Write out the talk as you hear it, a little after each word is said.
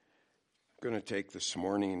I'm going to take this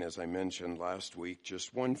morning, as I mentioned last week,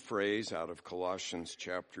 just one phrase out of Colossians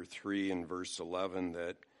chapter 3 and verse 11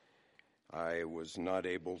 that I was not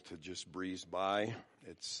able to just breeze by.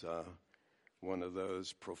 It's one of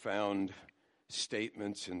those profound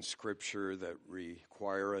statements in Scripture that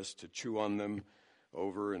require us to chew on them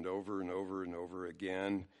over and over and over and over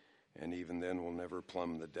again, and even then we'll never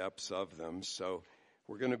plumb the depths of them. So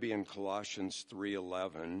we're going to be in Colossians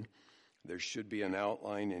 3:11. There should be an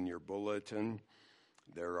outline in your bulletin.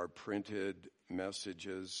 There are printed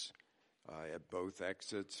messages at both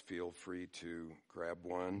exits. Feel free to grab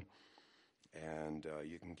one, and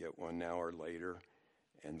you can get one now or later.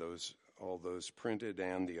 And all those printed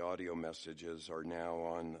and the audio messages are now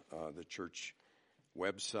on the church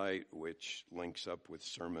website, which links up with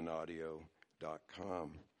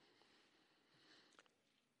sermonaudio.com.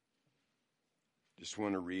 Just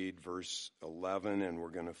want to read verse 11, and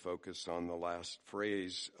we're going to focus on the last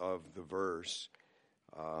phrase of the verse.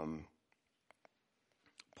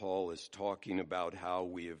 Paul is talking about how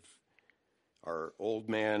our old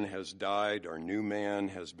man has died, our new man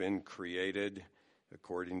has been created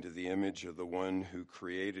according to the image of the one who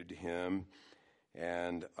created him.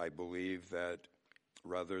 And I believe that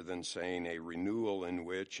rather than saying a renewal in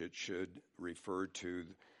which, it should refer to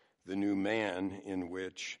the new man in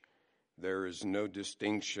which there is no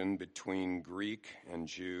distinction between Greek and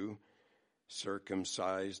Jew,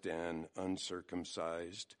 circumcised and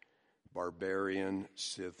uncircumcised, barbarian,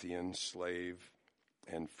 Scythian, slave,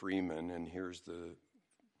 and freeman. And here's the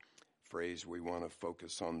phrase we want to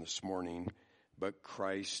focus on this morning: but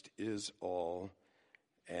Christ is all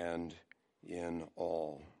and in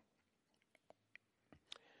all.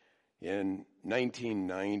 In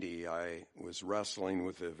 1990, I was wrestling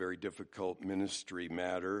with a very difficult ministry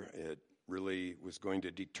matter. It really was going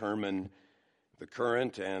to determine the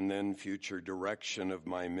current and then future direction of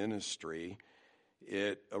my ministry.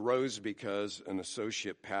 It arose because an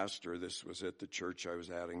associate pastor, this was at the church I was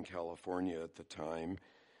at in California at the time,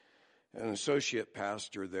 an associate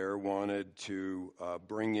pastor there wanted to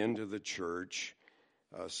bring into the church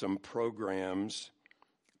some programs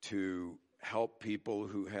to help people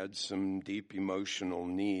who had some deep emotional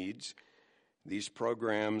needs. These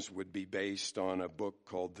programs would be based on a book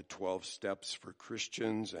called The 12 Steps for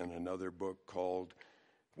Christians and another book called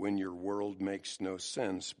When Your World Makes No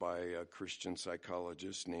Sense by a Christian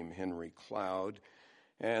psychologist named Henry Cloud.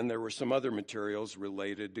 And there were some other materials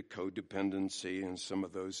related to codependency and some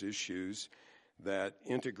of those issues that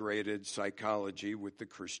integrated psychology with the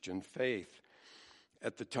Christian faith.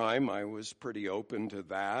 At the time, I was pretty open to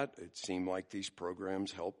that. It seemed like these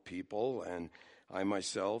programs helped people, and I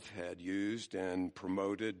myself had used and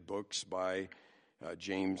promoted books by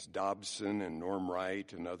James Dobson and Norm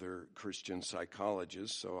Wright and other Christian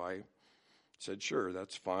psychologists. So I said, sure,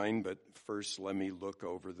 that's fine, but first let me look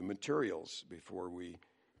over the materials before we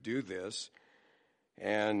do this.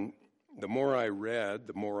 And the more I read,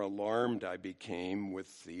 the more alarmed I became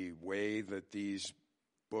with the way that these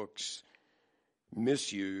books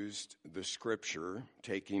misused the Scripture,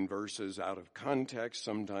 taking verses out of context,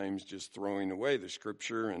 sometimes just throwing away the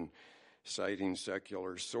Scripture and citing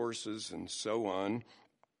secular sources and so on.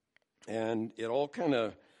 And it all kind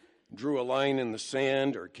of drew a line in the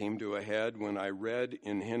sand or came to a head when I read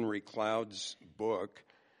in Henry Cloud's book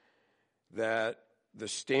that the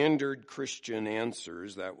standard Christian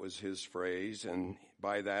answers, that was his phrase, and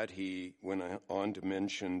by that he went on to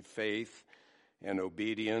mention faith and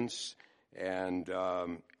obedience and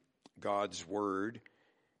God's Word.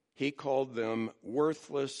 He called them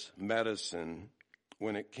worthless medicine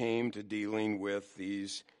when it came to dealing with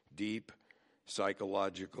these deep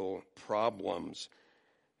psychological problems.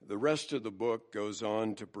 The rest of the book goes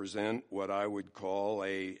on to present what I would call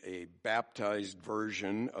a baptized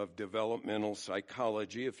version of developmental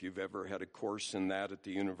psychology. If you've ever had a course in that at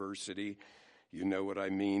the university, you know what I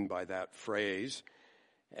mean by that phrase.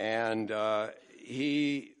 And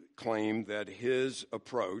he claimed that his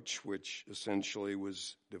approach, which essentially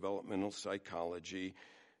was developmental psychology,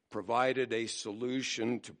 provided a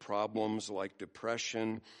solution to problems like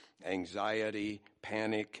depression, anxiety,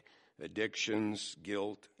 panic, addictions,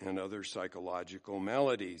 guilt, and other psychological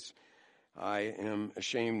maladies. I am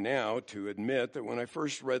ashamed now to admit that when I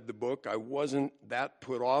first read the book, I wasn't that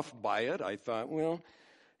put off by it. I thought, well,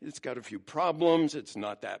 it's got a few problems. It's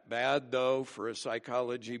not that bad, though, for a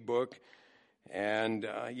psychology book. And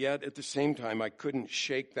yet, at the same time, I couldn't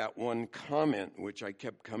shake that one comment, which I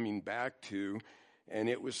kept coming back to, and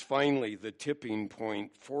it was finally the tipping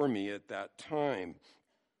point for me at that time.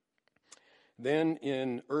 Then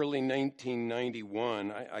in early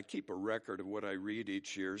 1991, I keep a record of what I read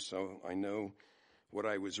each year, so I know what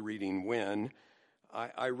I was reading when.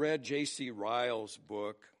 I read J.C. Ryle's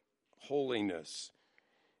book, Holiness.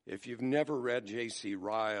 If you've never read J.C.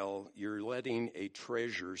 Ryle, you're letting a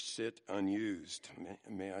treasure sit unused.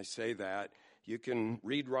 May I say that? You can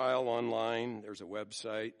read Ryle online. There's a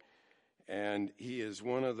website. And he is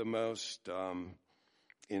one of the most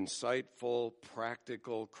insightful,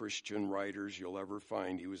 practical Christian writers you'll ever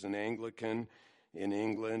find. He was an Anglican in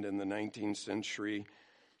England in the 19th century.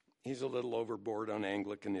 He's a little overboard on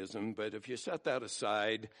Anglicanism, but if you set that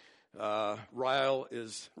aside, Ryle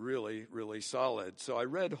is really, really solid. So I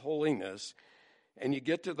read Holiness, and you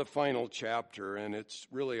get to the final chapter, and it's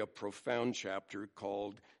really a profound chapter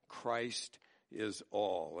called Christ is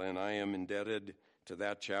All. And I am indebted to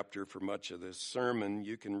that chapter for much of this sermon.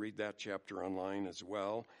 You can read that chapter online as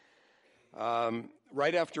well.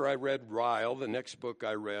 Right after I read Ryle, the next book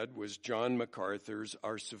I read was John MacArthur's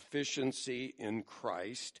Our Sufficiency in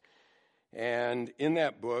Christ. And in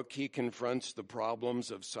that book, he confronts the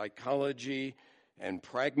problems of psychology and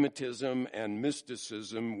pragmatism and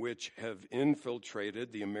mysticism which have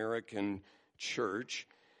infiltrated the American church.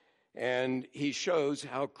 And he shows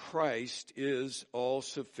how Christ is all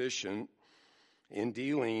sufficient in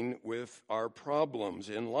dealing with our problems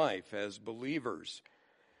in life as believers.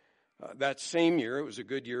 That same year, it was a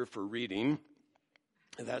good year for reading.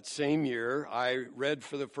 That same year, I read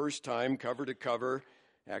for the first time, cover to cover,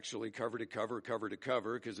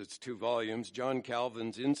 because it's 2 volumes, John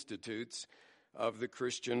Calvin's Institutes of the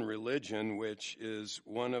Christian Religion, which is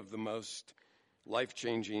one of the most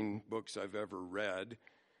life-changing books I've ever read.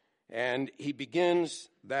 And he begins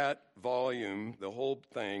that volume, the whole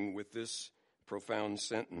thing, with this profound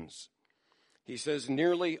sentence. He says,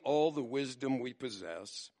 nearly all the wisdom we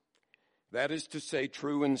possess, that is to say,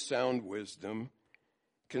 true and sound wisdom,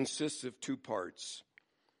 consists of 2 parts,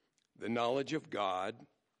 the knowledge of God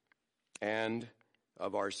and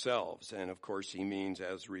of ourselves. And of course, he means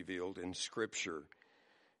as revealed in Scripture.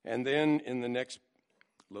 And then in the next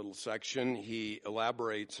little section, he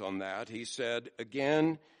elaborates on that. He said,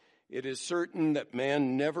 again, it is certain that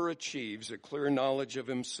man never achieves a clear knowledge of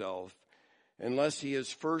himself unless he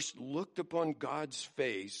has first looked upon God's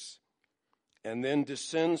face and then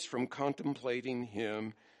descends from contemplating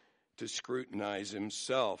him to scrutinize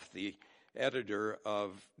himself. The editor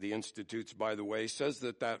of the Institutes, by the way, says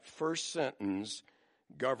that first sentence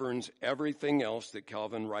governs everything else that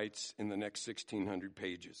Calvin writes in the next 1,600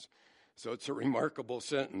 pages. So it's a remarkable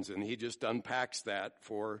sentence, and he just unpacks that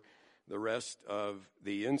for the rest of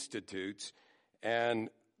the Institutes. And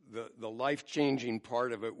the life-changing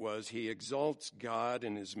part of it was he exalts God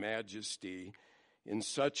and his majesty in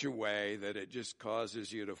such a way that it just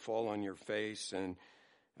causes you to fall on your face and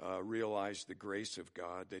realize the grace of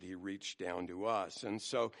God that he reached down to us. And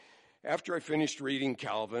so after I finished reading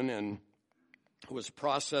Calvin and was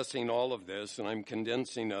processing all of this, and I'm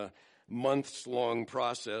condensing a months-long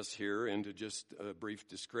process here into just a brief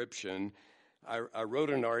description, I wrote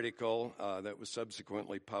an article that was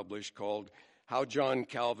subsequently published called How John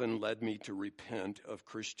Calvin Led Me to Repent of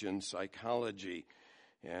Christian Psychology.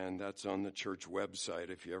 And that's on the church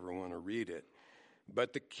website if you ever want to read it.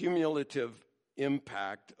 But the cumulative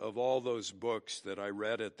impact of all those books that I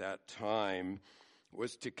read at that time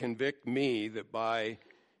was to convict me that by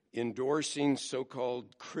endorsing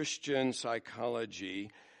so-called Christian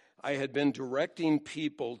psychology, I had been directing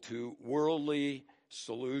people to worldly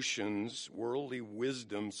solutions, worldly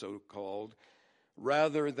wisdom, so-called,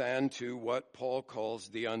 rather than to what Paul calls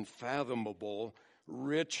the unfathomable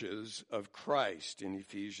riches of Christ in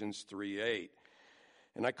Ephesians 3:8.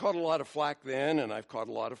 And I caught a lot of flack then, and I've caught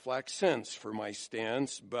a lot of flack since for my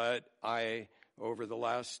stance, but I, over the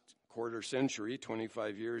last quarter century,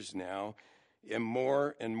 25 years now, am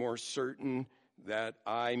more and more certain that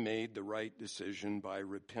I made the right decision by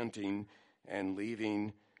repenting and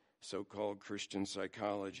leaving so-called Christian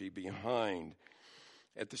psychology behind.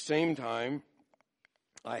 At the same time,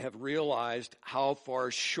 I have realized how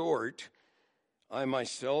far short I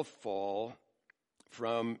myself fall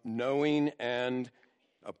from knowing and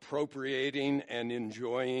appropriating and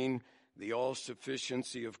enjoying the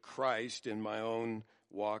all-sufficiency of Christ in my own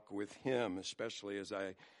walk with him, especially as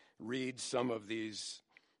I read some of these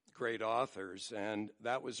great authors. And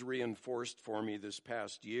that was reinforced for me this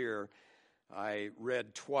past year. I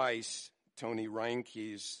read twice Tony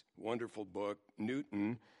Reinke's wonderful book,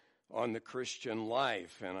 Newton, on the Christian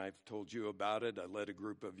life. And I've told you about it. I led a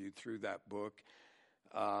group of you through that book.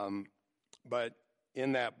 But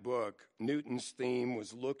in that book, Newton's theme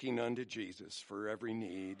was looking unto Jesus for every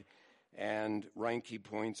need. And Reinke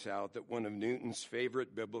points out that one of Newton's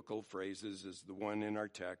favorite biblical phrases is the one in our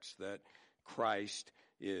text, that Christ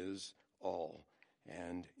is all.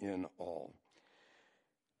 and in all.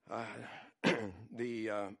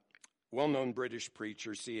 The well-known British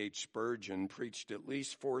preacher C.H. Spurgeon preached at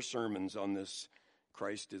least 4 sermons on this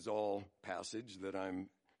Christ is all passage that I'm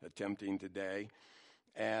attempting today.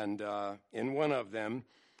 And in one of them,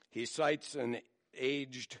 he cites an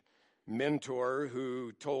aged mentor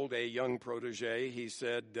who told a young protege, he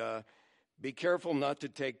said, be careful not to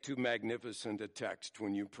take too magnificent a text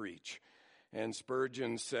when you preach. And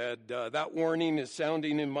Spurgeon said, that warning is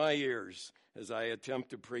sounding in my ears as I attempt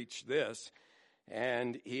to preach this.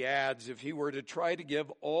 And he adds, if he were to try to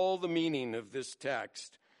give all the meaning of this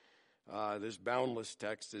text, this boundless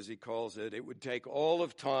text as he calls it, it would take all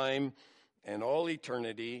of time and all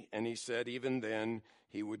eternity, and he said even then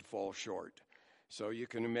he would fall short. So you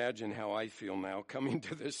can imagine how I feel now coming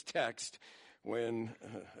to this text when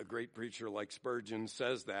a great preacher like Spurgeon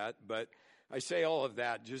says that. But I say all of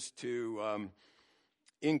that just to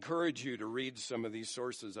encourage you to read some of these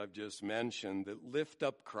sources I've just mentioned that lift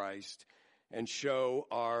up Christ and show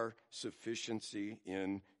our sufficiency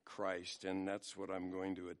in Christ. And that's what I'm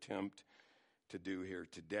going to attempt to do here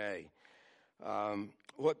today.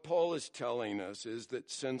 What Paul is telling us is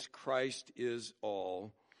that since Christ is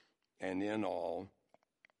all and in all,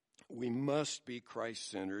 we must be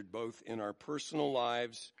Christ-centered both in our personal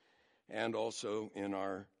lives and also in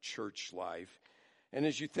our church life. And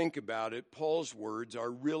as you think about it, Paul's words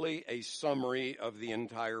are really a summary of the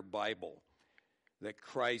entire Bible, that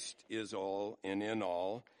Christ is all and in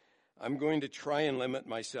all. I'm going to try and limit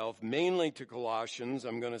myself mainly to Colossians.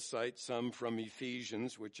 I'm going to cite some from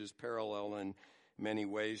Ephesians, which is parallel in many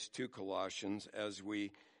ways to Colossians as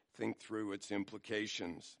we think through its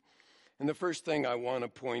implications. And the first thing I want to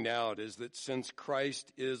point out is that since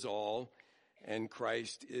Christ is all and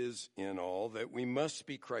Christ is in all, that we must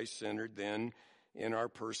be Christ-centered then in our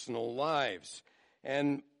personal lives.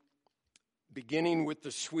 And beginning with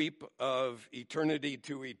the sweep of eternity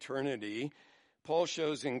to eternity, Paul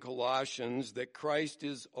shows in Colossians that Christ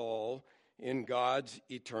is all in God's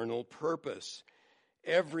eternal purpose.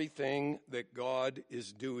 Everything that God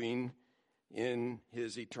is doing in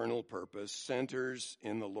his eternal purpose centers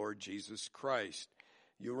in the Lord Jesus Christ.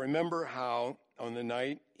 You remember how on the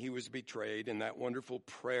night he was betrayed, in that wonderful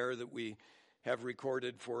prayer that we have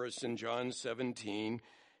recorded for us in John 17,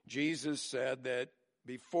 Jesus said that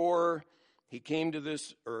before he came to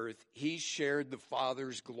this earth, he shared the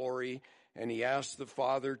Father's glory, and he asked the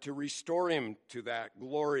Father to restore him to that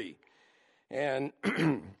glory. And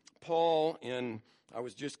Paul, I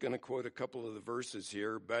was just going to quote a couple of the verses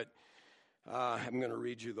here, but I'm going to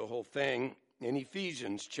read you the whole thing. In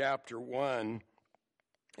Ephesians chapter 1,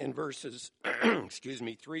 in verses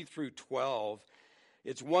 3 through 12,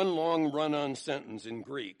 it's one long run-on sentence in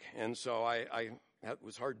Greek, and so I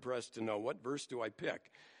was hard-pressed to know what verse do I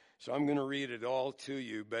pick. So I'm going to read it all to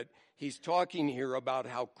you, but he's talking here about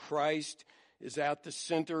how Christ is at the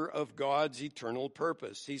center of God's eternal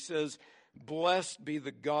purpose. He says, "Blessed be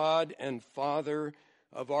the God and Father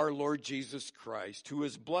of our Lord Jesus Christ, who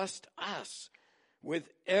has blessed us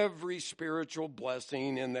with every spiritual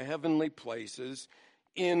blessing in the heavenly places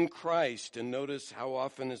in Christ." And notice how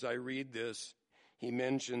often as I read this, he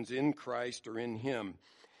mentions in Christ or in him.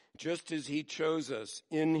 "Just as he chose us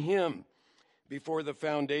in him before the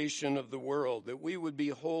foundation of the world, that we would be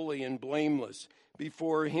holy and blameless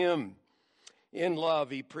before him. In love,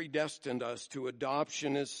 he predestined us to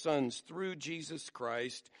adoption as sons through Jesus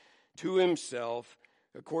Christ to himself,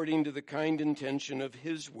 according to the kind intention of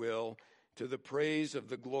his will, to the praise of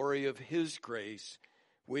the glory of his grace,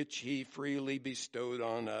 which he freely bestowed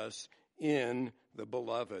on us in the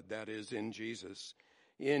beloved," that is, in Jesus.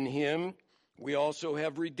 "In him we also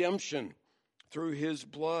have redemption through his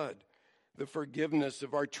blood, the forgiveness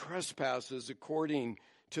of our trespasses according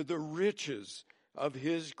to the riches of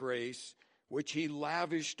his grace, which he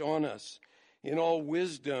lavished on us in all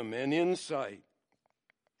wisdom and insight.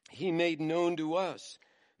 He made known to us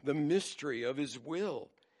the mystery of his will,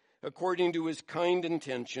 according to his kind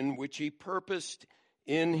intention, which he purposed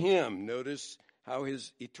in him." Notice how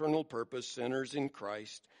his eternal purpose centers in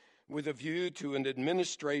Christ, "with a view to an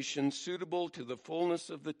administration suitable to the fullness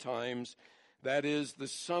of the times, that is, the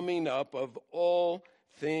summing up of all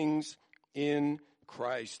things in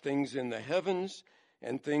Christ, things in the heavens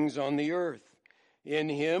and things on the earth. In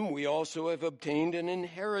him we also have obtained an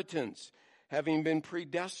inheritance, having been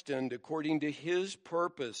predestined according to his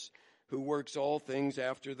purpose, who works all things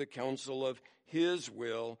after the counsel of his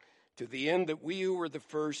will, to the end that we who were the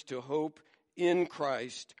first to hope in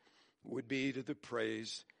Christ would be to the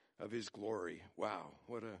praise of his glory." Wow,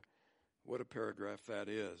 what a paragraph that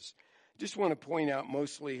is. Just want to point out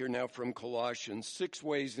mostly here now from Colossians 6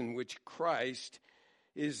 ways in which Christ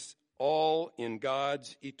is all in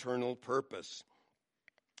God's eternal purpose.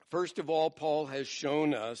 First of all, Paul has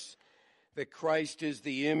shown us that Christ is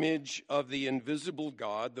the image of the invisible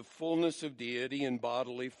God, the fullness of deity in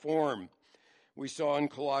bodily form. We saw in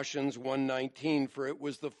Colossians 1:19, for it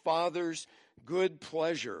was the Father's good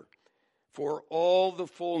pleasure for all the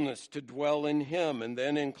fullness to dwell in him. And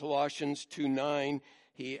then in Colossians 2:9,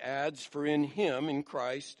 he adds, for in him, in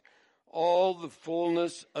Christ, all the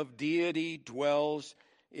fullness of deity dwells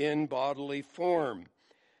in bodily form.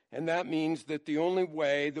 And that means that the only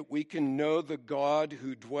way that we can know the God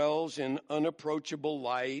who dwells in unapproachable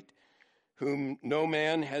light, whom no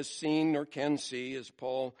man has seen nor can see, as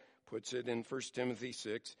Paul puts it in 1 Timothy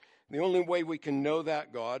 6, the only way we can know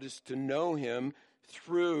that God is to know him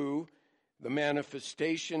through the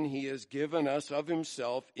manifestation he has given us of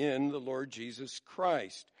himself in the Lord Jesus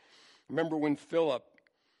Christ. Remember when Philip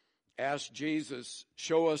asked Jesus,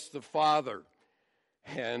 show us the Father.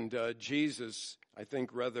 And Jesus, I think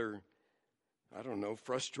rather,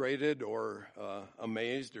 frustrated or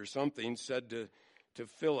amazed or something, said to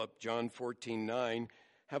Philip, John 14:9,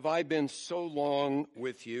 have I been so long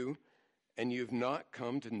with you, and you've not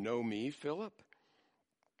come to know me, Philip?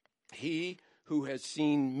 He who has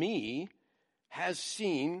seen me has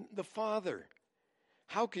seen the Father.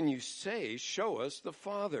 How can you say, show us the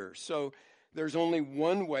Father? So there's only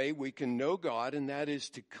one way we can know God, and that is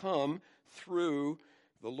to come through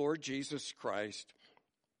the Lord Jesus Christ,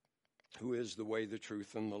 who is the way, the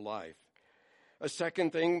truth, and the life. A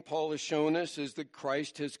second thing Paul has shown us is that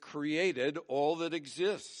Christ has created all that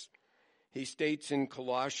exists. He states in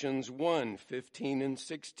Colossians 1:15 and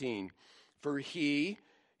 16, for he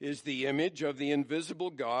is the image of the invisible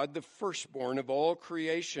God, the firstborn of all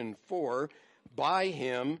creation. For by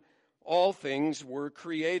him all things were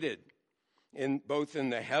created, both in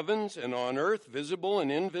the heavens and on earth, visible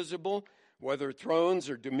and invisible, whether thrones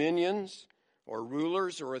or dominions or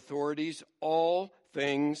rulers or authorities, all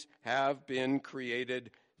things have been created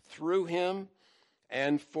through him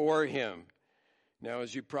and for him. Now,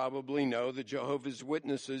 as you probably know, the Jehovah's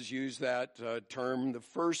Witnesses use that term, the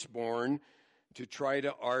firstborn, to try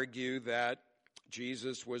to argue that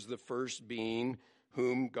Jesus was the first being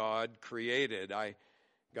whom God created. I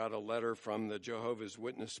got a letter from the Jehovah's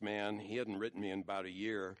Witness man. He hadn't written me in about a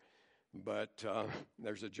year, but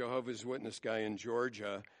there's a Jehovah's Witness guy in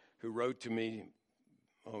Georgia who wrote to me,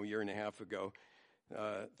 a year and a half ago,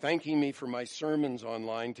 thanking me for my sermons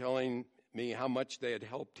online, telling me how much they had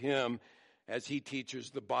helped him as he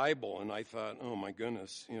teaches the Bible. And I thought, oh my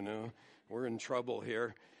goodness, we're in trouble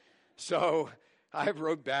here. So I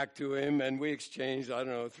wrote back to him, and we exchanged,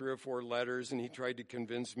 3 or 4 letters, and he tried to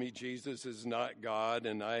convince me Jesus is not God,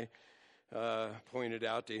 and I pointed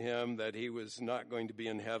out to him that he was not going to be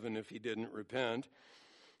in heaven if he didn't repent.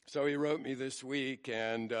 So he wrote me this week,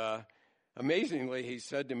 and amazingly, he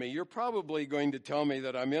said to me, you're probably going to tell me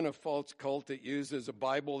that I'm in a false cult that uses a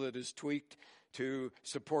Bible that is tweaked to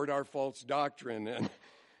support our false doctrine. And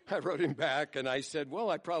I wrote him back, and I said, well,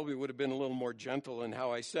 I probably would have been a little more gentle in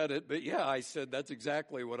how I said it, but yeah, I said, that's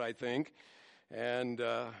exactly what I think. And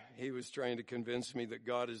he was trying to convince me that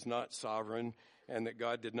God is not sovereign and that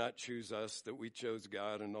God did not choose us, that we chose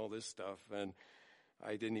God and all this stuff. And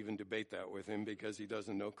I didn't even debate that with him because he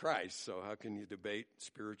doesn't know Christ. So how can you debate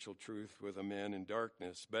spiritual truth with a man in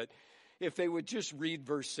darkness? But if they would just read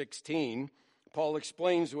verse 16, Paul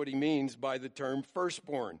explains what he means by the term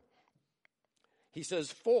firstborn. He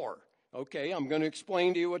says, for. Okay, I'm going to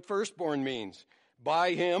explain to you what firstborn means.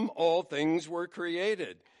 By him, all things were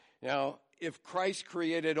created. Now, if Christ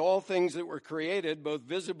created all things that were created, both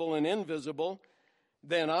visible and invisible,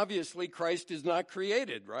 then obviously Christ is not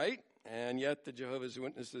created, right? And yet the Jehovah's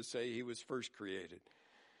Witnesses say he was first created.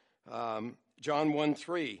 John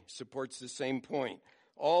 1:3 supports the same point.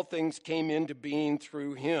 All things came into being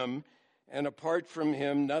through him, and apart from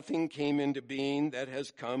him, nothing came into being that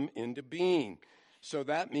has come into being. So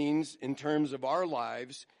that means, in terms of our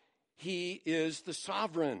lives, he is the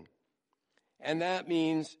sovereign. And that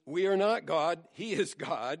means we are not God, he is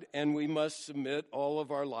God, and we must submit all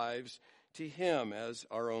of our lives to him as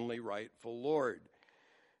our only rightful Lord.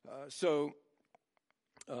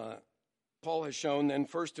 Paul has shown then,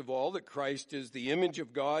 first of all, that Christ is the image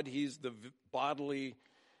of God. He's the bodily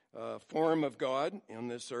form of God on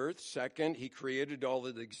this earth. Second, he created all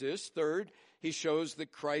that exists. Third, he shows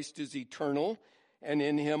that Christ is eternal, and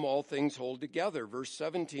in him all things hold together. Verse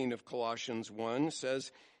 17 of Colossians 1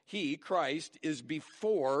 says, he, Christ, is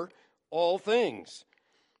before all things,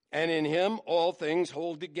 and in him all things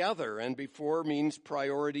hold together. And before means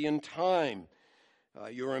priority in time.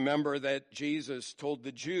 You remember that Jesus told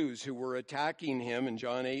the Jews who were attacking him in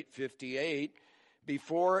John 8:58,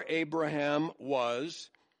 before Abraham was,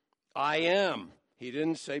 I am. He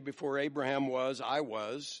didn't say before Abraham was, I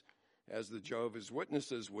was, as the Jehovah's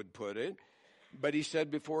Witnesses would put it. But he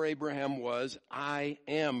said before Abraham was, I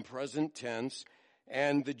am, present tense.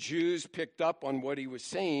 And the Jews picked up on what he was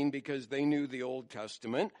saying because they knew the Old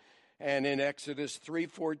Testament. And in Exodus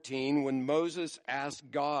 3:14, when Moses asked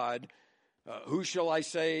God, who shall I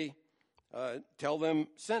say, tell them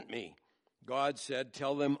sent me? God said,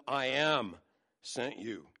 tell them I am sent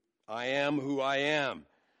you. I am who I am.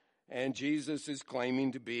 And Jesus is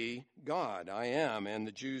claiming to be God. I am. And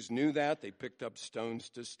the Jews knew that. They picked up stones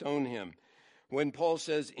to stone him. When Paul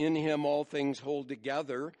says, in him all things hold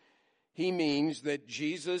together, he means that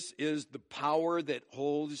Jesus is the power that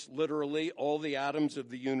holds literally all the atoms of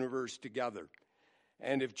the universe together.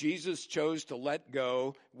 And if Jesus chose to let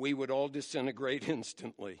go, we would all disintegrate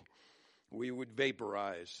instantly. We would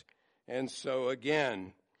vaporize. And so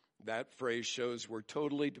again, that phrase shows we're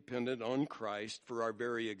totally dependent on Christ for our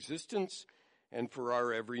very existence and for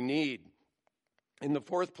our every need. In the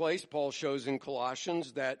fourth place, Paul shows in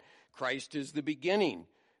Colossians that Christ is the beginning,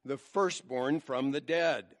 the firstborn from the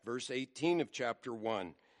dead. Verse 18 of chapter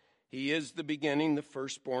 1. He is the beginning, the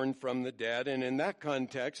firstborn from the dead. And in that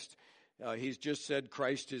context, he's just said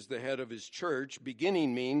Christ is the head of his church.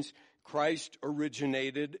 Beginning means Christ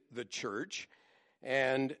originated the church.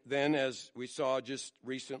 And then, as we saw just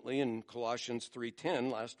recently in Colossians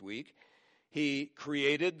 3:10 last week, he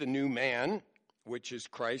created the new man, which is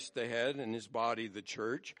Christ the head and his body the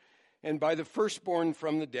church. And by the firstborn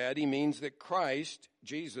from the dead, he means that Christ,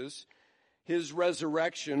 Jesus, his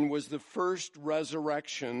resurrection was the first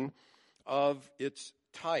resurrection of its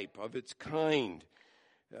type, of its kind.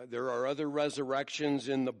 There are other resurrections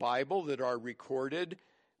in the Bible that are recorded,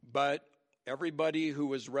 but everybody who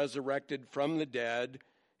was resurrected from the dead,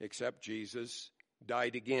 except Jesus,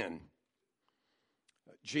 died again.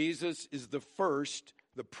 Jesus is the first,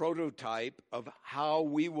 the prototype of how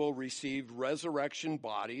we will receive resurrection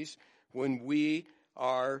bodies when we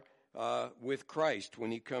are with Christ.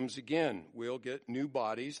 When he comes again, we'll get new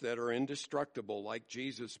bodies that are indestructible like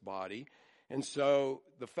Jesus' body. And so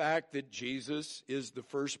the fact that Jesus is the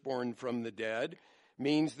firstborn from the dead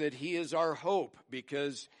means that he is our hope,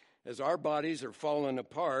 because as our bodies are falling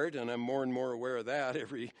apart, and I'm more and more aware of that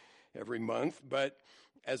every month, but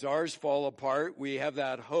as ours fall apart, we have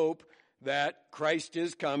that hope that Christ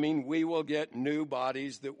is coming. We will get new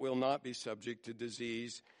bodies that will not be subject to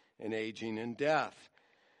disease and aging and death.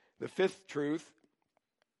 The fifth truth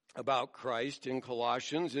about Christ in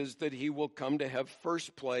Colossians is that he will come to have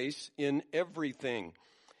first place in everything.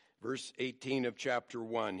 Verse 18 of chapter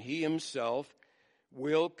 1, he himself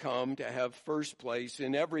will come to have first place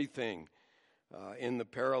in everything. In the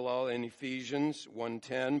parallel in Ephesians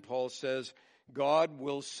 1:10, Paul says, God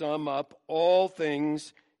will sum up all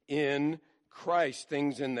things in Christ,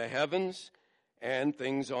 things in the heavens and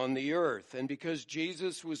things on the earth. And because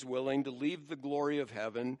Jesus was willing to leave the glory of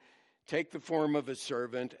heaven, take the form of a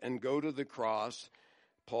servant, and go to the cross,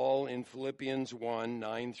 Paul in Philippians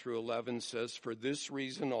 1:9 through 11 says, for this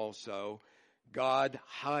reason also, God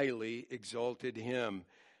highly exalted him,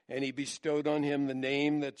 and he bestowed on him the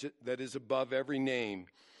name that is above every name,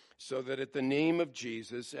 so that at the name of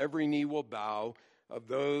Jesus every knee will bow, of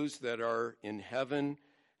those that are in heaven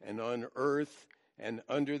and on earth and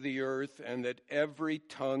under the earth, and that every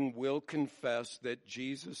tongue will confess that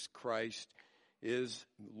Jesus Christ is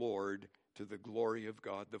Lord, to the glory of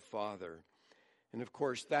God the Father. And of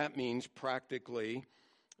course, that means practically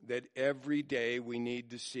that every day we need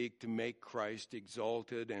to seek to make Christ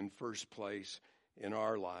exalted and first place in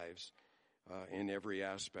our lives, in every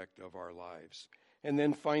aspect of our lives. And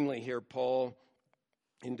then finally here, Paul,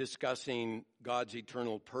 in discussing God's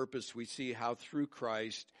eternal purpose, we see how through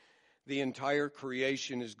Christ the entire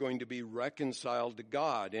creation is going to be reconciled to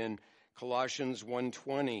God. In Colossians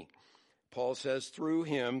 1:20, Paul says, through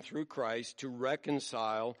him, through Christ, to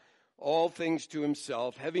reconcile all things to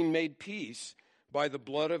himself, having made peace by the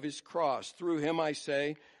blood of his cross. Through him, I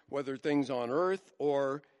say, whether things on earth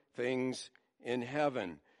or things in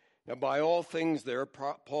heaven. Now, by all things there,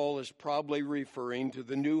 Paul is probably referring to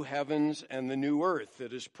the new heavens and the new earth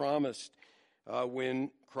that is promised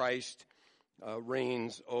when Christ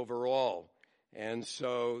reigns over all. And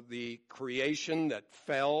so the creation that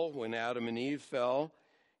fell when Adam and Eve fell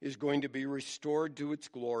is going to be restored to its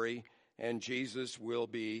glory, and Jesus will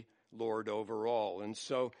be Lord over all. And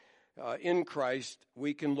so in Christ,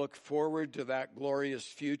 we can look forward to that glorious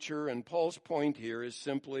future. And Paul's point here is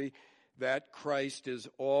simply that Christ is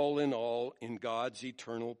all in God's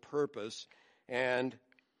eternal purpose and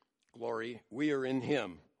glory. We are in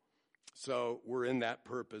him. So we're in that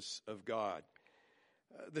purpose of God.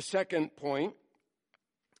 The second point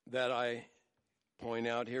that I point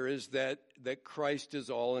out here is that Christ is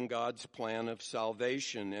all in God's plan of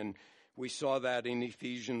salvation. And we saw that in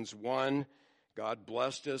Ephesians 1. God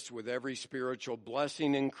blessed us with every spiritual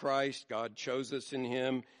blessing in Christ. God chose us in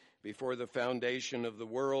him before the foundation of the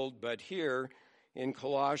world. But here in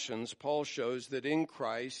Colossians, Paul shows that in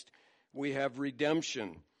Christ we have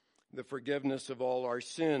redemption, the forgiveness of all our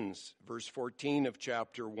sins. Verse 14 of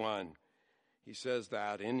chapter 1. He says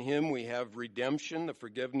that in him we have redemption, the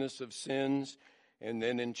forgiveness of sins. And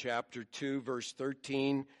then in chapter 2, verse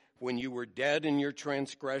 13, when you were dead in your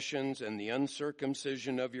transgressions and the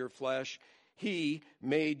uncircumcision of your flesh, he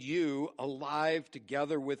made you alive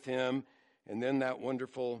together with him. And then that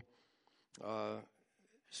wonderful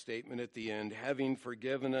statement at the end, having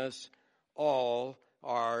forgiven us all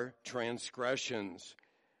our transgressions.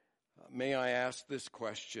 May I ask this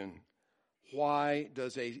question? Why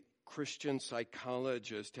does a Christian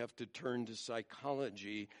psychologist have to turn to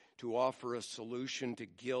psychology to offer a solution to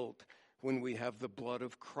guilt when we have the blood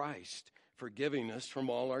of Christ forgiving us from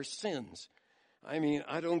all our sins? I mean,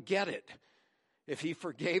 I don't get it. If he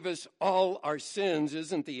forgave us all our sins,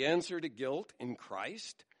 isn't the answer to guilt in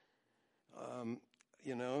Christ?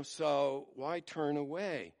 So why turn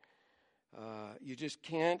away? You just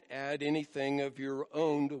can't add anything of your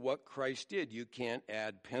own to what Christ did. You can't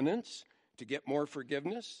add penance to get more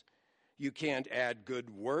forgiveness. You can't add good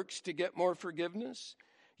works to get more forgiveness.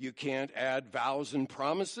 You can't add vows and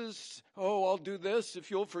promises. Oh, I'll do this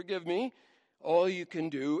if you'll forgive me. All you can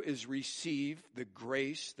do is receive the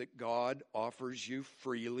grace that God offers you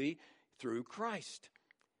freely through Christ.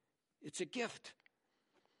 It's a gift.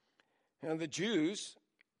 And the Jews,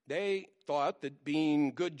 they thought that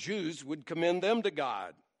being good Jews would commend them to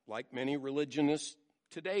God, like many religionists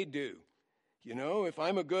today do. You know, if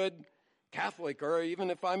I'm a good Catholic, or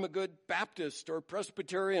even if I'm a good Baptist or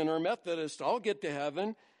Presbyterian or Methodist, I'll get to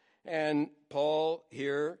heaven. And Paul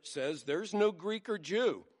here says there's no Greek or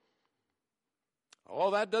Jew.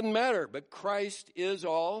 All that doesn't matter, but Christ is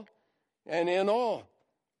all and in all.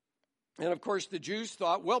 And of course the Jews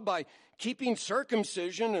thought, well, by keeping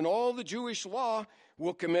circumcision and all the Jewish law,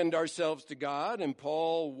 we'll commend ourselves to God. And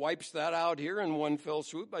Paul wipes that out here in one fell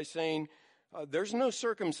swoop by saying, there's no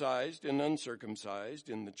circumcised and uncircumcised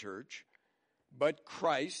in the church, but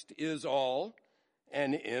Christ is all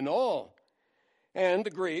and in all. And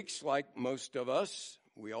the Greeks, like most of us,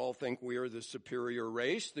 we all think we are the superior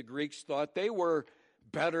race. The Greeks thought they were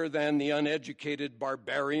better than the uneducated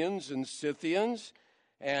barbarians and Scythians.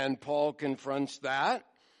 And Paul confronts that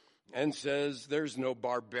and says there's no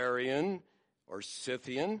barbarian or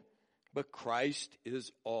Scythian, but Christ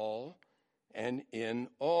is all and in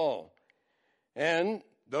all. And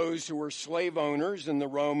those who were slave owners in the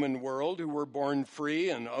Roman world, who were born free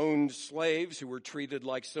and owned slaves, who were treated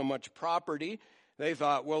like so much property, they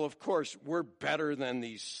thought, well, of course, we're better than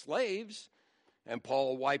these slaves. And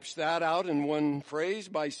Paul wipes that out in one phrase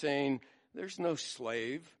by saying, there's no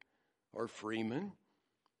slave or freeman,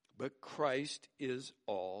 but Christ is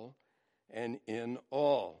all and in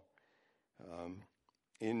all.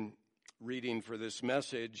 In reading for this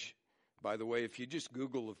message, by the way, if you just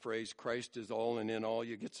Google the phrase, Christ is all and in all,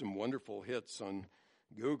 you get some wonderful hits on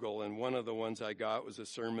Google. And one of the ones I got was a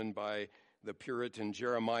sermon by the Puritan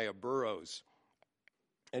Jeremiah Burroughs.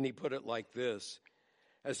 And he put it like this: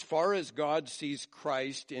 as far as God sees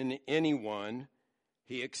Christ in anyone,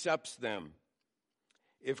 he accepts them.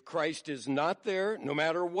 If Christ is not there, no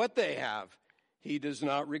matter what they have, he does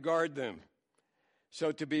not regard them.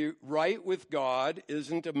 So to be right with God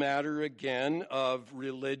isn't a matter, again, of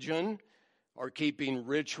religion or keeping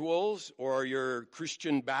rituals or your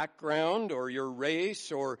Christian background or your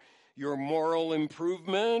race or your moral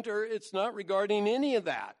improvement, or it's not regarding any of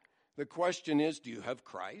that. The question is, do you have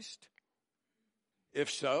Christ? If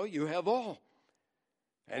so, you have all.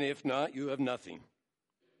 And if not, you have nothing.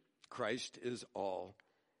 Christ is all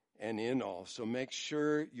and in all. So make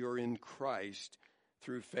sure you're in Christ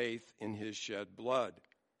through faith in his shed blood.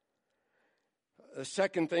 The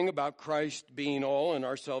second thing about Christ being all in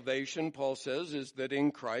our salvation, Paul says, is that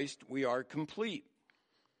in Christ we are complete.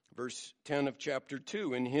 Verse 10 of chapter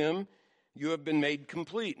 2, in him you have been made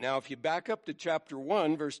complete. Now, if you back up to chapter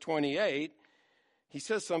 1, verse 28, he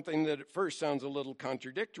says something that at first sounds a little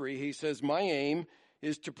contradictory. He says, my aim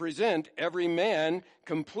is to present every man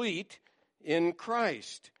complete in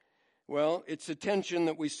Christ. Well, it's a tension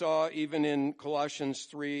that we saw even in Colossians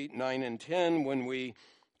 3, 9, and 10 when we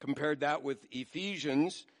compared that with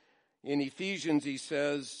Ephesians. In Ephesians, he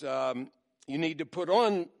says, you need to put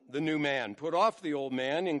on the new man, put off the old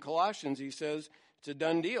man. In Colossians, he says, it's a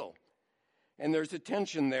done deal. And there's a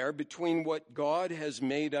tension there between what God has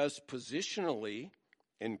made us positionally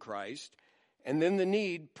in Christ and then the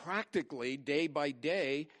need practically day by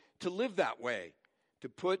day to live that way, to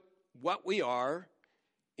put what we are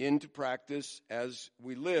into practice as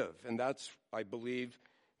we live. And that's, I believe,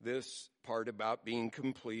 this part about being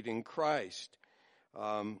complete in Christ.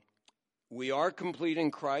 We are complete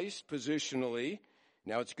in Christ positionally.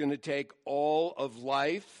 Now it's going to take all of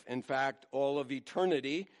life, in fact, all of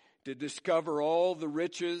eternity, to discover all the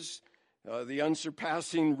riches, the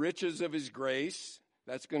unsurpassing riches of his grace.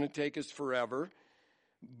 That's going to take us forever.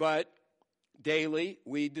 But daily,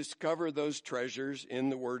 we discover those treasures in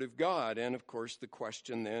the Word of God. And, of course, the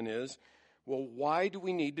question then is, well, why do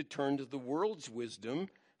we need to turn to the world's wisdom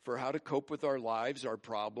for how to cope with our lives, our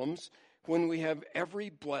problems, when we have every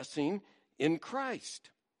blessing in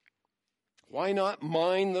Christ? Why not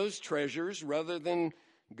mine those treasures rather than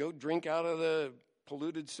go drink out of the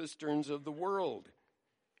polluted cisterns of the world?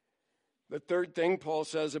 The third thing Paul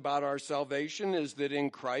says about our salvation is that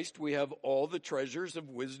in Christ we have all the treasures of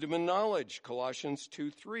wisdom and knowledge, Colossians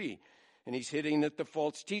 2:3. And he's hitting at the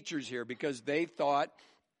false teachers here because they thought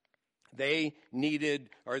they needed,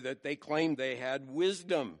 or that they claimed they had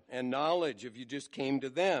wisdom and knowledge if you just came to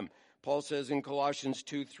them. Paul says in Colossians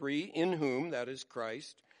 2:3, in whom, that is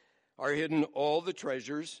Christ, are hidden all the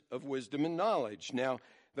treasures of wisdom and knowledge. Now,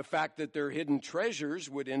 the fact that they're hidden treasures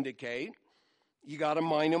would indicate you got to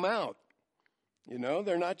mine them out. You know,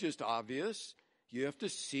 they're not just obvious. You have to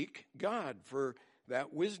seek God for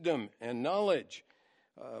that wisdom and knowledge.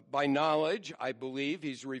 By knowledge, I believe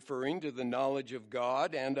he's referring to the knowledge of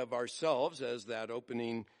God and of ourselves, as that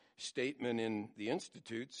opening statement in the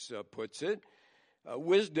Institutes puts it.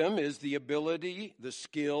 Wisdom is the ability, the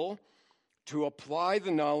skill to apply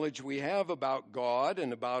the knowledge we have about God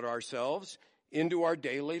and about ourselves into our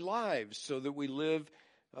daily lives so that we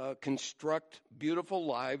construct beautiful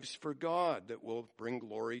lives for God that will bring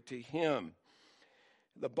glory to him.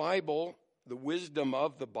 The Bible, the wisdom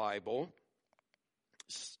of the Bible,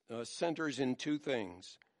 centers in two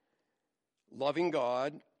things: loving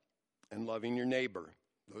God and loving your neighbor.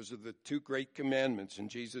 Those are the two great commandments, and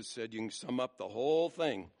Jesus said you can sum up the whole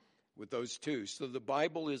thing with those two. So the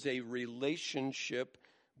Bible is a relationship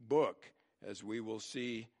book, as we will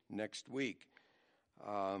see next week.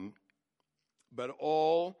 But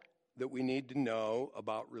all that we need to know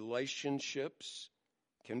about relationships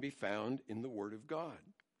can be found in the Word of God.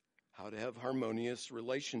 How to have harmonious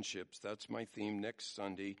relationships. That's my theme next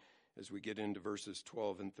Sunday as we get into verses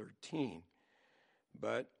 12 and 13.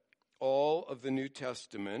 But all of the New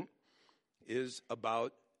Testament is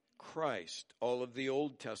about Christ. All of the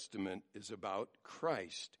Old Testament is about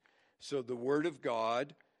Christ. So the Word of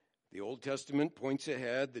God, the Old Testament points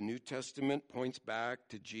ahead, the New Testament points back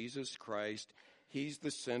to Jesus Christ. He's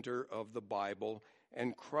the center of the Bible,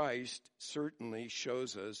 and Christ certainly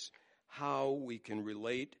shows us how we can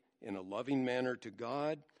relate in a loving manner to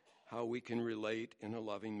God, how we can relate in a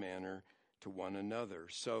loving manner to one another.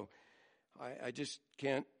 So I just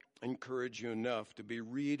can't encourage you enough to be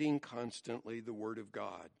reading constantly the Word of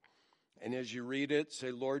God. And as you read it,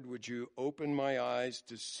 say, Lord, would you open my eyes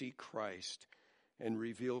to see Christ and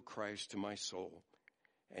reveal Christ to my soul?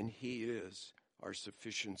 And he is our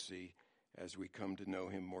sufficiency as we come to know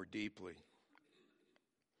him more deeply.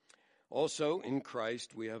 Also, in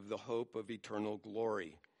Christ, we have the hope of eternal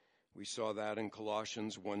glory. We saw that in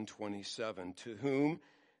Colossians 1:27, to whom,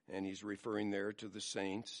 and he's referring there to the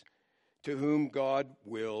saints, to whom God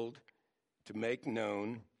willed to make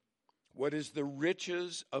known what is the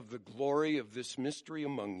riches of the glory of this mystery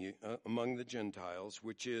among the Gentiles,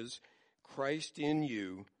 which is Christ in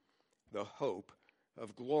you, the hope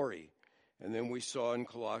of glory. And then we saw in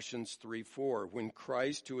Colossians 3:4, when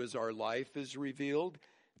Christ, who is our life, is revealed,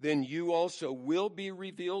 then you also will be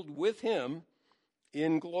revealed with him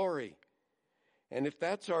in glory. And if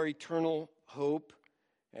that's our eternal hope,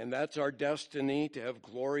 and that's our destiny to have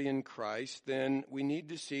glory in Christ, then we need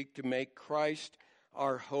to seek to make Christ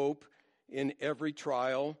our hope in every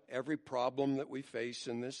trial, every problem that we face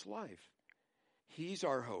in this life. He's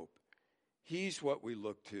our hope. He's what we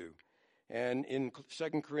look to. And in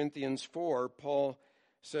 2 Corinthians 4, Paul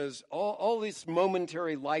says, all this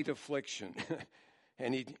momentary light affliction,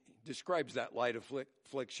 and he describes that light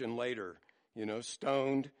affliction later,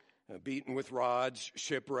 stoned, beaten with rods,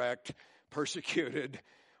 shipwrecked, persecuted.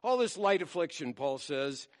 All this light affliction, Paul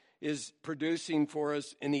says, is producing for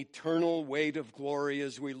us an eternal weight of glory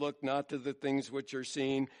as we look not to the things which are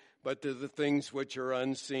seen, but to the things which are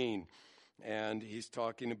unseen. And he's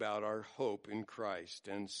talking about our hope in Christ.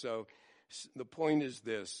 And so the point is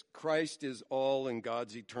this: Christ is all in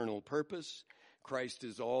God's eternal purpose. Christ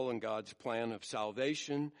is all in God's plan of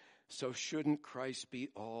salvation, so shouldn't Christ be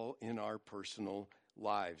all in our personal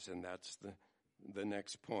lives? And that's the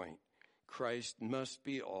next point. Christ must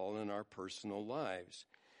be all in our personal lives.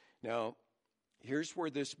 Now, here's where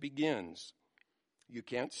this begins. You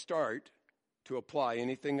can't start to apply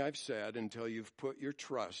anything I've said until you've put your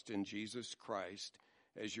trust in Jesus Christ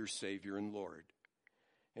as your Savior and Lord.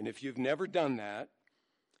 And if you've never done that,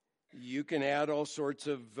 you can add all sorts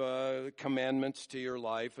of commandments to your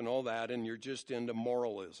life and all that, and you're just into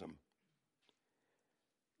moralism.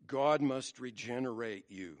 God must regenerate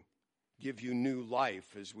you, give you new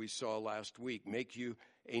life, as we saw last week, make you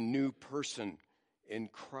a new person in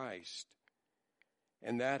Christ.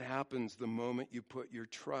 And that happens the moment you put your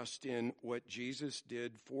trust in what Jesus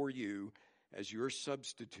did for you as your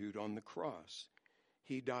substitute on the cross.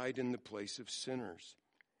 He died in the place of sinners.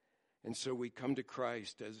 And so we come to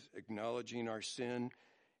Christ as acknowledging our sin,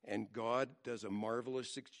 and God does a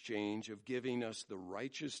marvelous exchange of giving us the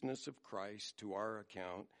righteousness of Christ to our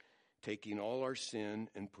account, taking all our sin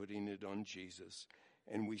and putting it on Jesus.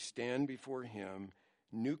 And we stand before him,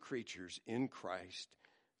 new creatures in Christ,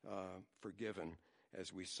 forgiven,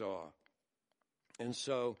 as we saw. And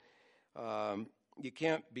so you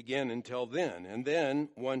can't begin until then. And then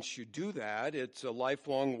once you do that, it's a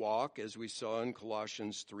lifelong walk, as we saw in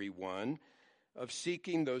Colossians 3:1, of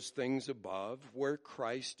seeking those things above where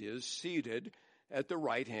Christ is seated at the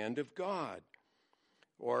right hand of God.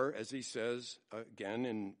 Or, as he says again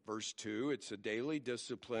in verse 2, it's a daily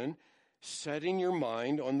discipline, setting your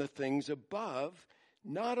mind on the things above,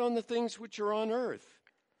 not on the things which are on earth.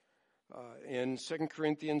 In 2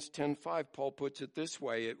 Corinthians 10:5, Paul puts it this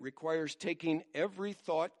way: it requires taking every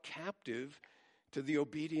thought captive to the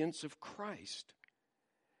obedience of Christ.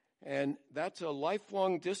 And that's a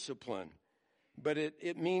lifelong discipline. But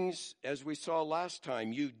it means, as we saw last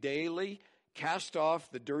time, you daily cast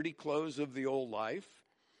off the dirty clothes of the old life,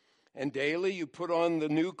 and daily you put on the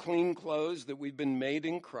new clean clothes that we've been made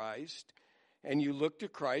in Christ, and you look to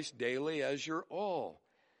Christ daily as your all.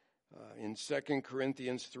 In 2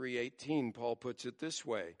 Corinthians 3:18, Paul puts it this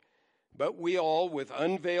way: but we all, with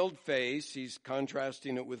unveiled face, he's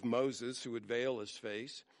contrasting it with Moses, who would veil his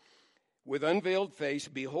face, with unveiled face,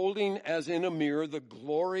 beholding as in a mirror the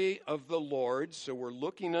glory of the Lord, so we're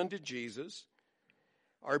looking unto Jesus,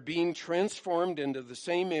 are being transformed into the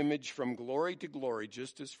same image from glory to glory,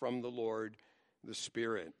 just as from the Lord, the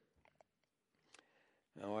Spirit.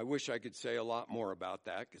 Now, I wish I could say a lot more about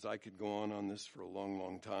that, because I could go on this for a long,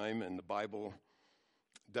 long time, and the Bible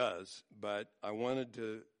does. But I wanted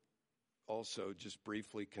to also just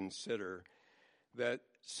briefly consider that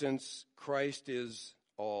since Christ is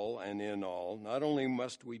all and in all, not only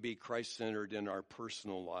must we be Christ-centered in our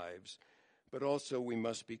personal lives, but also we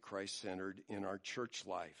must be Christ-centered in our church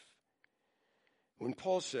life. When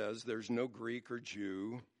Paul says there's no Greek or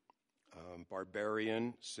Jew,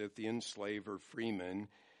 barbarian, Scythian, slave, or freeman,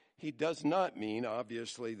 he does not mean,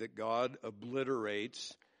 obviously, that God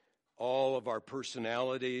obliterates all of our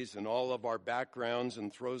personalities and all of our backgrounds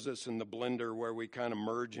and throws us in the blender where we kind of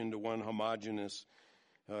merge into one homogeneous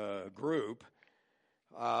group.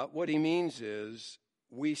 What he means is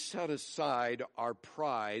we set aside our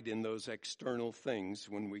pride in those external things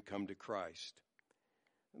when we come to Christ.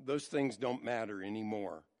 Those things don't matter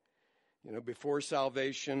anymore. You know, before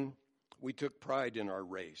salvation, we took pride in our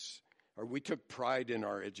race, or we took pride in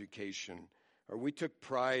our education, or we took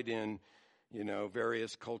pride in,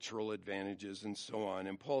 various cultural advantages and so on.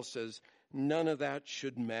 And Paul says none of that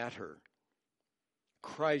should matter.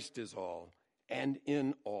 Christ is all and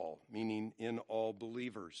in all, meaning in all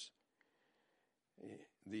believers.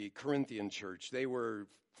 The Corinthian church, they were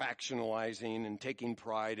factionalizing and taking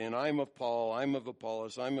pride in, I'm of Paul, I'm of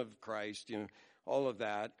Apollos, I'm of Christ, all of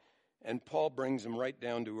that. And Paul brings them right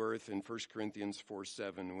down to earth in 1 Corinthians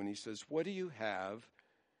 4:7 when he says, what do you have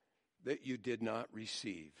that you did not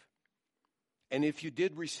receive? And if you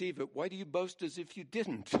did receive it, why do you boast as if you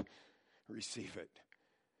didn't receive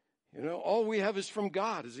it? All we have is from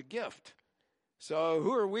God as a gift. So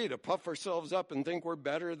who are we to puff ourselves up and think we're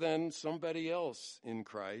better than somebody else in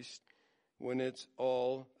Christ when it's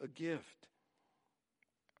all a gift?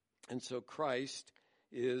 And so Christ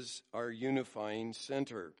is our unifying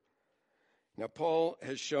center. Now, Paul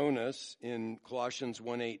has shown us in Colossians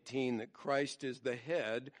 1:18 that Christ is the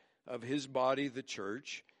head of his body, the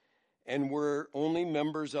church, and we're only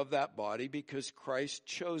members of that body because Christ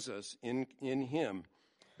chose us in him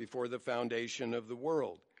before the foundation of the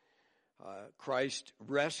world. Christ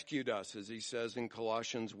rescued us, as he says in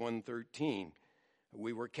Colossians 1:13.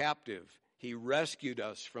 We were captive. He rescued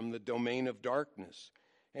us from the domain of darkness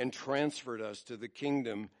and transferred us to the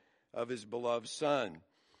kingdom of his beloved Son.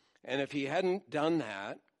 And if he hadn't done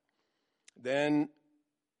that, then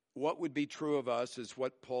what would be true of us is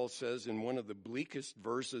what Paul says in one of the bleakest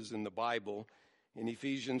verses in the Bible. In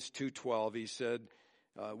Ephesians 2:12, he said,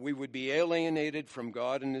 we would be alienated from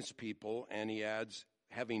God and his people, and he adds,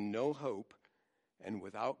 having no hope and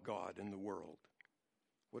without God in the world.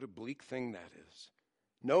 What a bleak thing that is.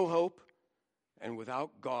 No hope and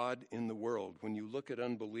without God in the world. When you look at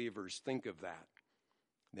unbelievers, think of that.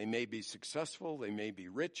 They may be successful, they may be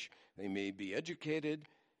rich, they may be educated.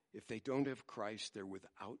 If they don't have Christ, they're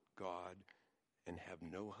without God and have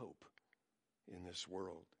no hope in this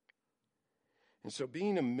world. And so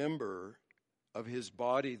being a member of his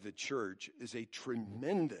body, the church, is a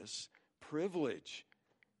tremendous privilege.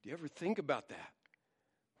 Do you ever think about that?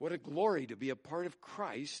 What a glory to be a part of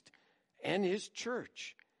Christ and his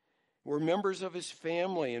church. We're members of his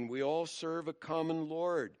family, and we all serve a common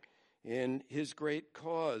Lord in his great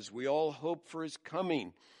cause. We all hope for his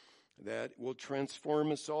coming that will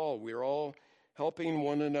transform us all. We're all helping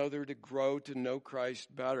one another to grow to know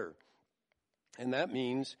Christ better. And that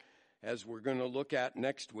means, as we're going to look at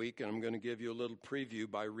next week, and I'm going to give you a little preview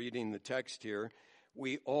by reading the text here,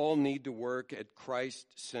 we all need to work at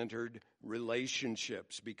Christ-centered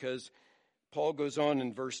relationships, because Paul goes on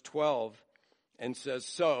in verse 12 and says,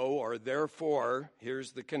 so, or therefore,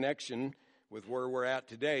 here's the connection with where we're at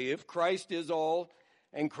today. If Christ is all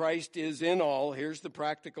and Christ is in all, here's the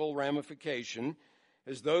practical ramification,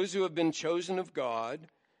 as those who have been chosen of God,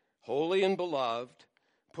 holy and beloved,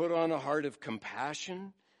 put on a heart of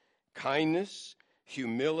compassion, kindness,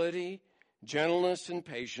 humility, gentleness, and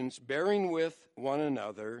patience, bearing with one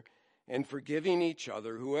another and forgiving each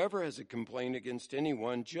other. Whoever has a complaint against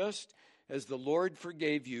anyone, just as the Lord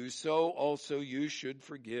forgave you, so also you should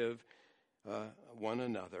forgive one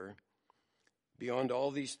another. Beyond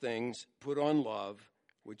all these things, put on love,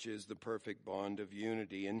 which is the perfect bond of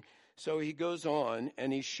unity. And so he goes on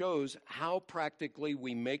and he shows how practically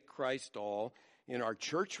we make Christ all in our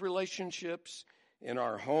church relationships, in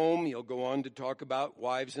our home. He'll go on to talk about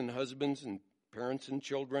wives and husbands and parents and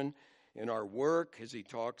children, in our work, as he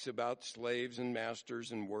talks about slaves and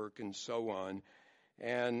masters and work and so on.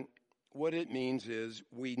 And what it means is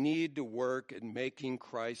we need to work at making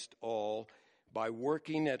Christ all by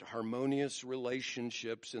working at harmonious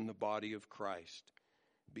relationships in the body of Christ,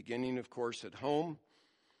 beginning, of course, at home,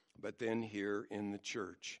 but then here in the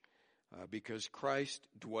church, because Christ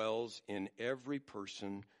dwells in every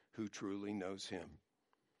person who truly knows him.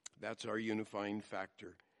 That's our unifying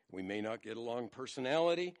factor. We may not get along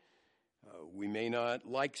personality. We may not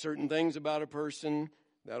like certain things about a person.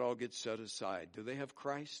 That all gets set aside. Do they have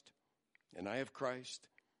Christ? And I have Christ?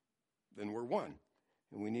 Then we're one.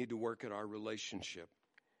 And we need to work at our relationship.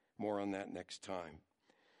 More on that next time.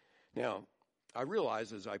 Now, I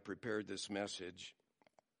realize as I prepared this message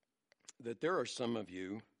that there are some of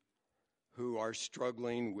you who are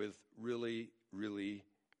struggling with really, really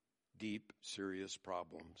deep, serious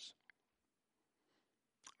problems.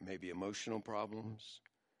 Maybe emotional problems,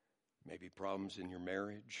 maybe problems in your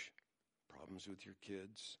marriage, problems with your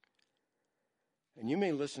kids. And you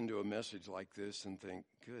may listen to a message like this and think,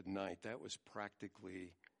 good night, that was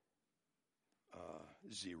practically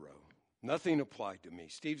zero. Nothing applied to me.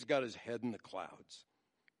 Steve's got his head in the clouds.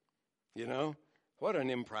 You know, what an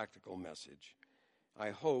impractical message.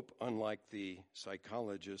 I hope, unlike the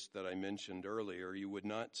psychologist that I mentioned earlier, you would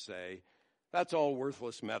not say, that's all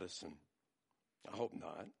worthless medicine. I hope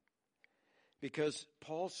not. Because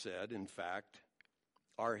Paul said, in fact,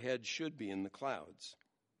 our head should be in the clouds.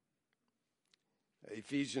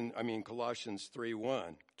 Colossians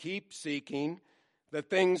 3:1. Keep seeking the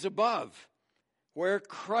things above, where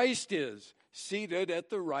Christ is, seated at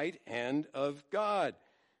the right hand of God.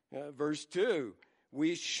 Verse 2.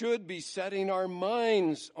 We should be setting our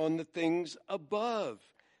minds on the things above,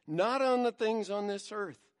 not on the things on this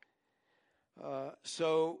earth.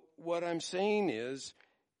 So what I'm saying is,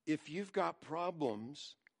 if you've got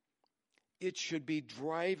problems, it should be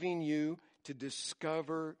driving you to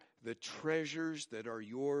discover the treasures that are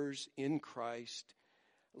yours in Christ,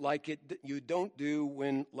 like you don't do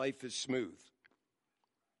when life is smooth.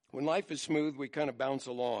 When life is smooth, we kind of bounce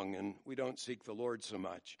along and we don't seek the Lord so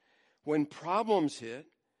much. When problems hit,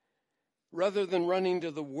 rather than running to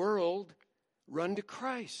the world, run to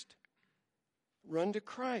Christ. Run to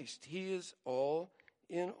Christ. He is all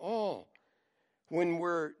in all. When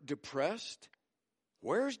we're depressed,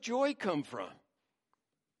 where's joy come from?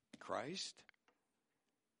 Christ.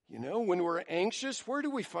 You know, when we're anxious, where do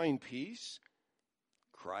we find peace?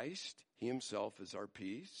 Christ. He himself is our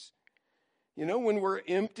peace. You know, when we're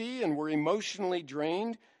empty and we're emotionally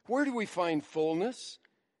drained, where do we find fullness?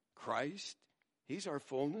 Christ. He's our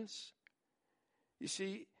fullness. You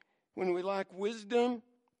see, when we lack wisdom,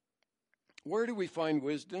 where do we find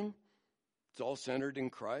wisdom? It's all centered in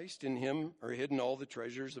Christ. In him are hidden all the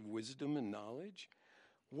treasures of wisdom and knowledge.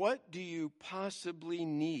 What do you possibly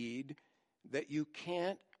need that you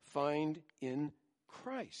can't find in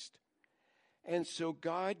Christ? And so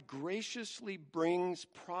God graciously brings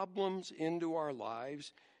problems into our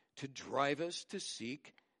lives to drive us to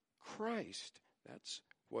seek Christ. That's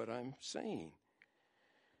what I'm saying.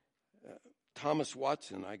 Thomas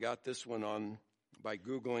Watson, I got this one on by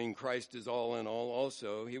Googling Christ is all in all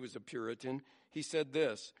also. He was a Puritan. He said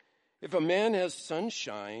this: if a man has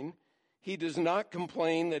sunshine, he does not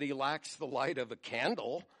complain that he lacks the light of a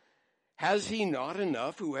candle. Has he not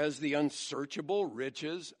enough who has the unsearchable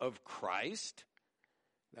riches of Christ?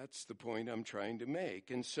 That's the point I'm trying to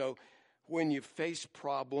make. And so when you face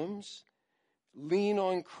problems, lean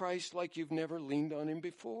on Christ like you've never leaned on him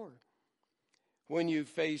before. When you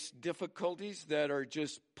face difficulties that are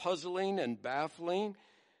just puzzling and baffling,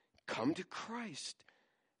 come to Christ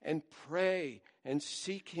and pray and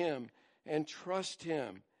seek him and trust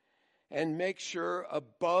him. And make sure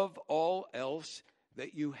above all else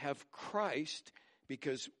that you have Christ,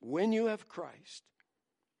 because when you have Christ,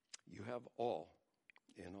 you have all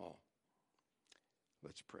in all.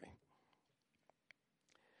 Let's pray.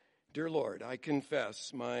 Dear Lord, I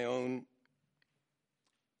confess my own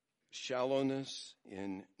shallowness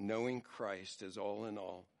in knowing Christ as all in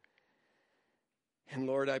all. And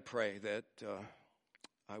Lord, I pray that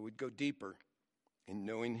I would go deeper in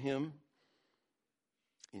knowing him,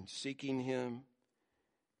 in seeking him,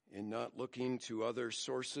 in not looking to other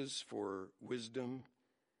sources for wisdom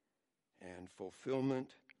and fulfillment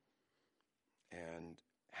and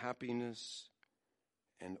happiness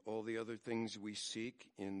and all the other things we seek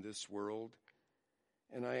in this world.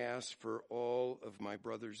 And I ask for all of my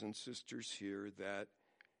brothers and sisters here that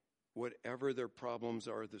whatever their problems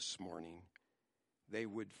are this morning, they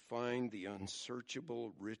would find the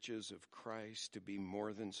unsearchable riches of Christ to be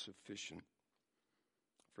more than sufficient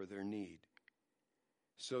for their need,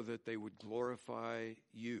 so that they would glorify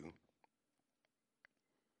you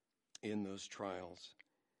in those trials.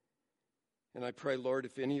 And I pray, Lord,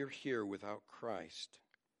 if any are here without Christ,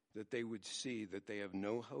 that they would see that they have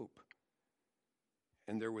no hope.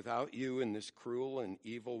 And they're without you in this cruel and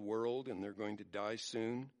evil world, and they're going to die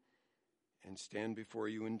soon and stand before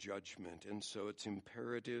you in judgment. And so it's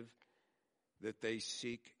imperative that they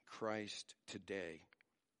seek Christ today.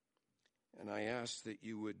 And I ask that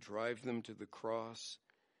you would drive them to the cross,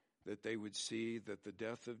 that they would see that the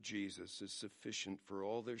death of Jesus is sufficient for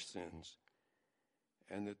all their sins,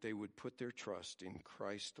 and that they would put their trust in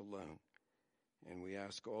Christ alone. And we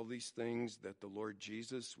ask all these things that the Lord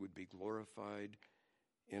Jesus would be glorified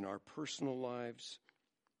in our personal lives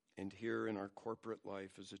and here in our corporate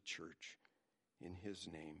life as a church. In his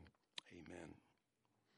name, amen.